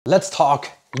Let's talk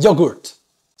yogurt.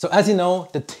 So as you know,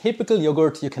 the typical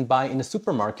yogurt you can buy in a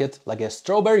supermarket, like a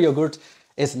strawberry yogurt,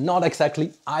 is not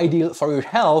exactly ideal for your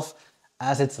health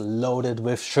as it's loaded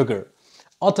with sugar.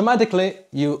 Automatically,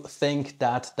 you think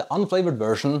that the unflavored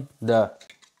version, the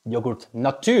yogurt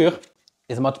nature,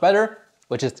 is much better,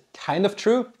 which is kind of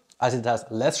true as it has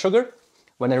less sugar.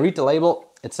 When I read the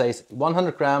label, it says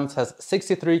 100 grams has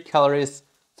 63 calories,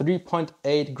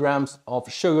 3.8 grams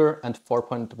of sugar and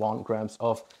 4.1 grams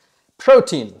of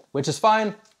protein, which is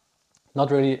fine.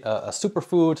 Not really a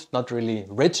superfood, not really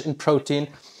rich in protein.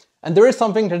 And there is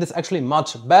something that is actually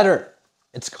much better.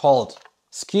 It's called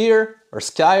Skier or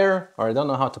Skyer, or I don't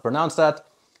know how to pronounce that.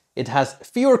 It has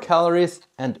fewer calories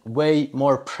and way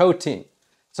more protein.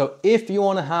 So if you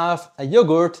want to have a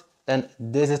yogurt, then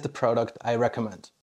this is the product I recommend.